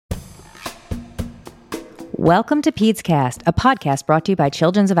Welcome to PedsCast, a podcast brought to you by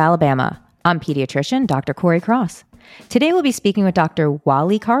Children's of Alabama. I'm pediatrician Dr. Corey Cross. Today we'll be speaking with Dr.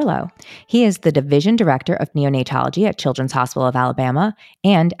 Wally Carlo. He is the Division Director of Neonatology at Children's Hospital of Alabama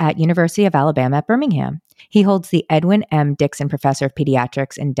and at University of Alabama at Birmingham. He holds the Edwin M. Dixon Professor of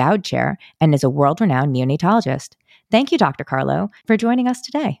Pediatrics Endowed Chair and is a world-renowned neonatologist. Thank you, Dr. Carlo, for joining us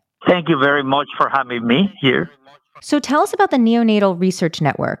today. Thank you very much for having me here. So tell us about the Neonatal Research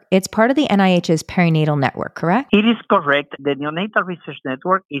Network. It's part of the NIH's perinatal network, correct? It is correct. The Neonatal Research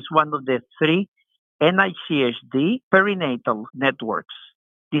Network is one of the three NICHD perinatal networks.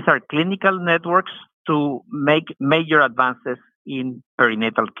 These are clinical networks to make major advances in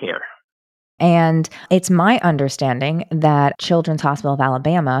perinatal care. And it's my understanding that Children's Hospital of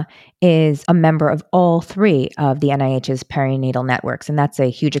Alabama is a member of all three of the NIH's perinatal networks, and that's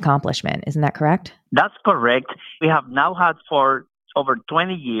a huge accomplishment. Isn't that correct? That's correct. We have now had for over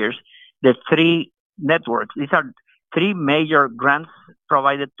 20 years the three networks. These are three major grants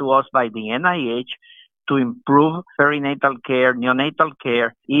provided to us by the NIH to improve perinatal care, neonatal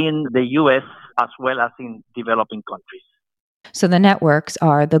care in the U.S. as well as in developing countries. So the networks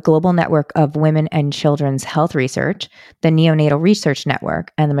are the Global Network of Women and Children's Health Research, the Neonatal Research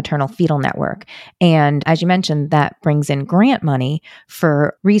Network, and the Maternal Fetal Network. And as you mentioned, that brings in grant money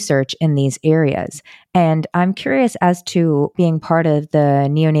for research in these areas. And I'm curious as to being part of the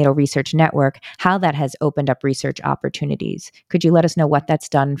Neonatal Research Network, how that has opened up research opportunities. Could you let us know what that's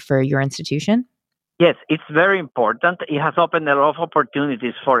done for your institution? Yes, it's very important. It has opened a lot of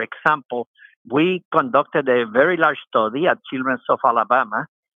opportunities. For example, we conducted a very large study at Children's of Alabama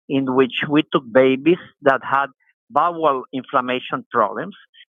in which we took babies that had bowel inflammation problems,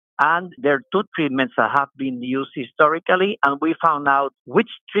 and there are two treatments that have been used historically, and we found out which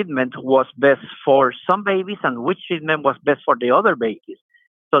treatment was best for some babies and which treatment was best for the other babies.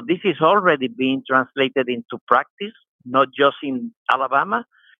 So this is already being translated into practice, not just in Alabama,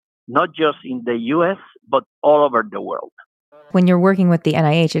 not just in the U.S., but all over the world. When you're working with the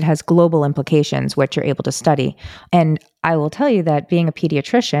NIH, it has global implications, what you're able to study. And I will tell you that being a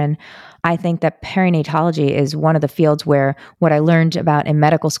pediatrician, I think that perinatology is one of the fields where what I learned about in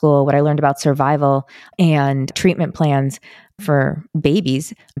medical school, what I learned about survival and treatment plans for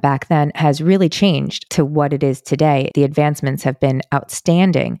babies back then has really changed to what it is today. The advancements have been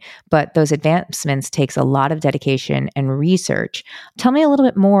outstanding, but those advancements takes a lot of dedication and research. Tell me a little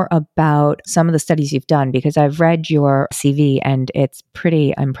bit more about some of the studies you've done, because I've read your CV and it's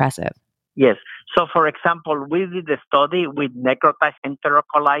pretty impressive. Yes. So, for example, we did a study with necrotizing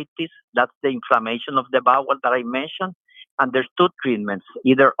enterocolitis. That's the inflammation of the bowel that I mentioned. And there's two treatments,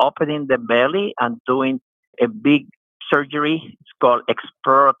 either opening the belly and doing a big surgery. It's called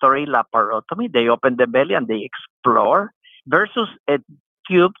exploratory laparotomy. They open the belly and they explore, versus a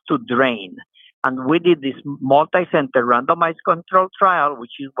tube to drain. And we did this multi-center randomized control trial,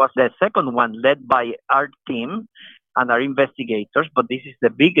 which was the second one led by our team and our investigators, but this is the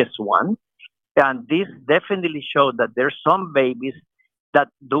biggest one. And this definitely showed that there's some babies that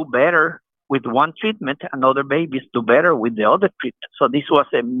do better with one treatment and other babies do better with the other treatment. So this was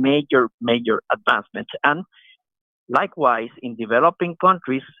a major, major advancement. And likewise, in developing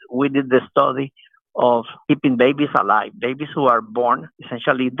countries, we did the study of keeping babies alive, babies who are born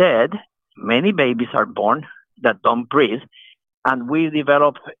essentially dead. Many babies are born that don't breathe. And we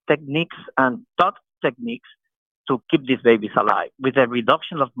developed techniques and taught techniques to keep these babies alive with a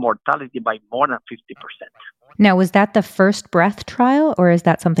reduction of mortality by more than 50%. Now, was that the first breath trial or is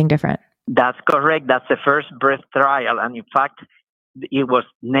that something different? That's correct. That's the first breath trial. And in fact, it was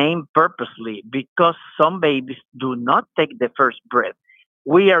named purposely because some babies do not take the first breath.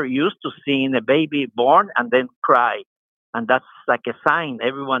 We are used to seeing a baby born and then cry. And that's like a sign.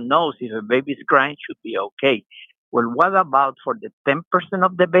 Everyone knows if a baby is crying, it should be okay. Well, what about for the 10%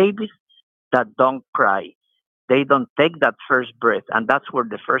 of the babies that don't cry? They don't take that first breath. And that's where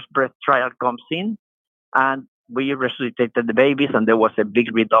the first breath trial comes in. And we resuscitated the babies, and there was a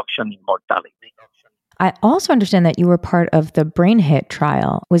big reduction in mortality. I also understand that you were part of the brain hit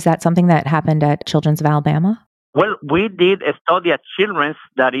trial. Was that something that happened at Children's of Alabama? Well, we did a study at Children's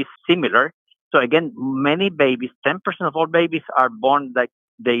that is similar. So again, many babies, 10% of all babies are born that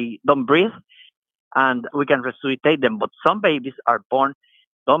they don't breathe, and we can resuscitate them. But some babies are born,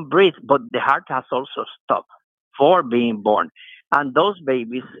 don't breathe, but the heart has also stopped for being born. And those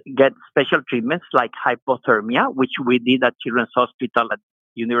babies get special treatments like hypothermia, which we did at Children's Hospital at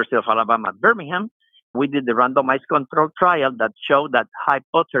University of Alabama at Birmingham. We did the randomized control trial that showed that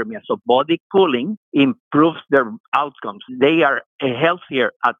hypothermia, so body cooling, improves their outcomes. They are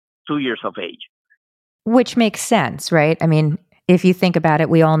healthier at 2 years of age. Which makes sense, right? I mean, If you think about it,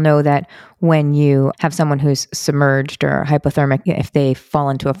 we all know that when you have someone who's submerged or hypothermic, if they fall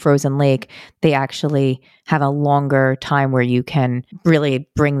into a frozen lake, they actually have a longer time where you can really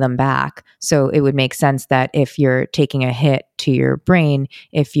bring them back. So it would make sense that if you're taking a hit to your brain,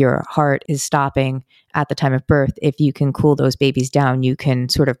 if your heart is stopping at the time of birth, if you can cool those babies down, you can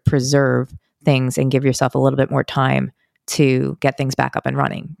sort of preserve things and give yourself a little bit more time to get things back up and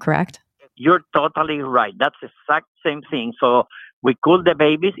running, correct? You're totally right. That's the exact same thing. So we cool the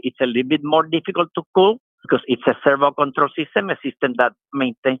babies. It's a little bit more difficult to cool because it's a servo control system, a system that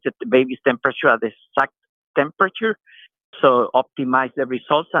maintains the baby's temperature at the exact temperature. So optimize the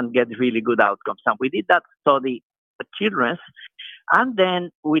results and get really good outcomes. And we did that study for children. And then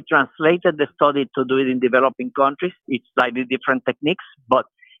we translated the study to do it in developing countries. It's slightly different techniques, but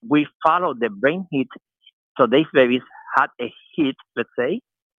we followed the brain heat. So these babies had a heat, let's say.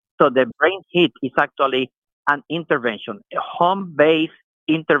 So the brain heat is actually an intervention, a home-based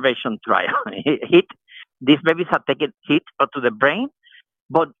intervention trial. Heat. These babies have taken heat to the brain,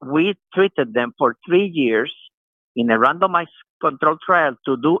 but we treated them for 3 years in a randomized control trial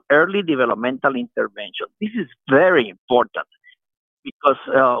to do early developmental intervention. This is very important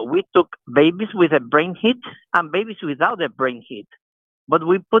because we took babies with a brain heat and babies without a brain heat, but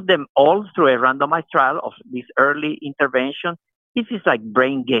we put them all through a randomized trial of this early intervention. This is like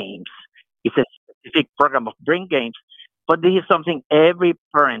brain games. It's a specific program of brain games, but this is something every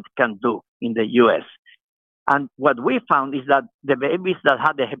parent can do in the U.S. And what we found is that the babies that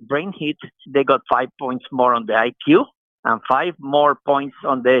had the brain heat, they got 5 points more on the IQ and 5 more points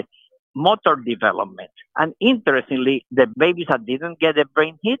on the motor development. And interestingly, the babies that didn't get a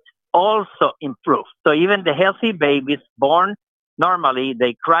brain hit also improved. So even the healthy babies born normally,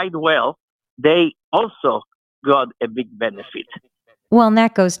 they cried well, they also got a big benefit. Well, and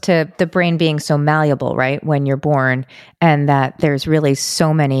that goes to the brain being so malleable, right, when you're born, and that there's really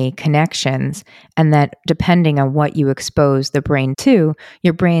so many connections, and that depending on what you expose the brain to,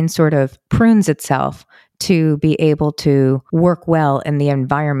 your brain sort of prunes itself to be able to work well in the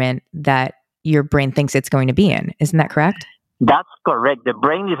environment that your brain thinks it's going to be in. Isn't that correct? That's correct. The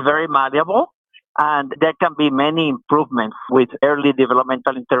brain is very malleable, and there can be many improvements with early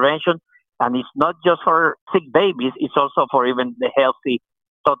developmental intervention. And it's not just for sick babies, it's also for even the healthy,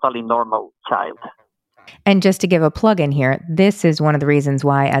 totally normal child. And just to give a plug in here, this is one of the reasons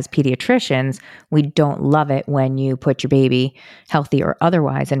why, as pediatricians, we don't love it when you put your baby, healthy or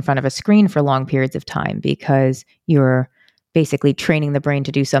otherwise, in front of a screen for long periods of time, because you're basically training the brain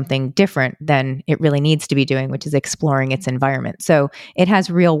to do something different than it really needs to be doing, which is exploring its environment. So it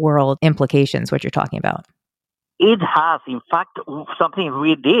has real world implications, what you're talking about. It has. In fact, something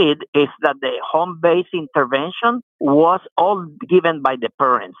we did is that the home-based intervention was all given by the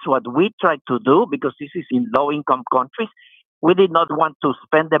parents. What we tried to do, because this is in low-income countries, we did not want to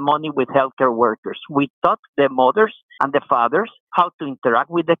spend the money with healthcare workers. We taught the mothers and the fathers how to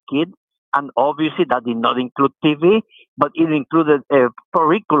interact with the kid. And obviously that did not include TV, but it included a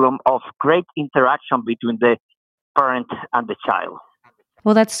curriculum of great interaction between the parent and the child.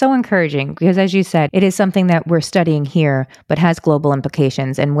 Well, that's so encouraging because, as you said, it is something that we're studying here, but has global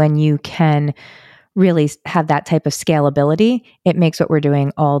implications. And when you can really have that type of scalability, it makes what we're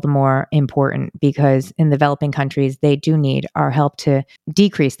doing all the more important, because in developing countries, they do need our help to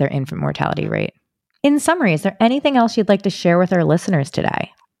decrease their infant mortality rate. In summary, is there anything else you'd like to share with our listeners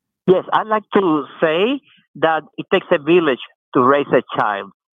today? Yes, I'd like to say that it takes a village to raise a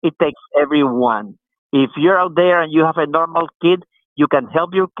child. It takes everyone. If you're out there and you have a normal kid, you can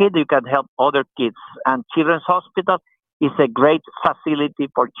help your kid, you can help other kids. And Children's Hospital is a great facility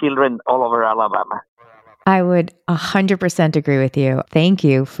for children all over Alabama. I would 100% agree with you. Thank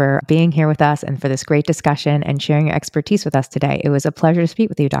you for being here with us and for this great discussion and sharing your expertise with us today. It was a pleasure to speak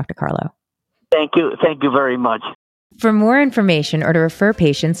with you, Dr. Carlo. Thank you. Thank you very much. For more information or to refer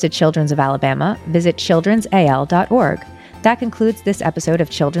patients to Children's of Alabama, visit childrensal.org. That concludes this episode of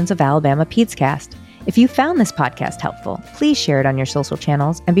Children's of Alabama PedsCast. If you found this podcast helpful, please share it on your social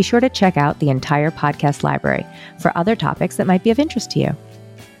channels and be sure to check out the entire podcast library for other topics that might be of interest to you.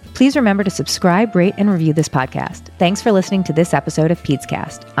 Please remember to subscribe, rate, and review this podcast. Thanks for listening to this episode of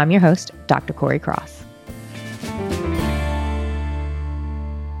PedsCast. I'm your host, Dr. Corey Cross.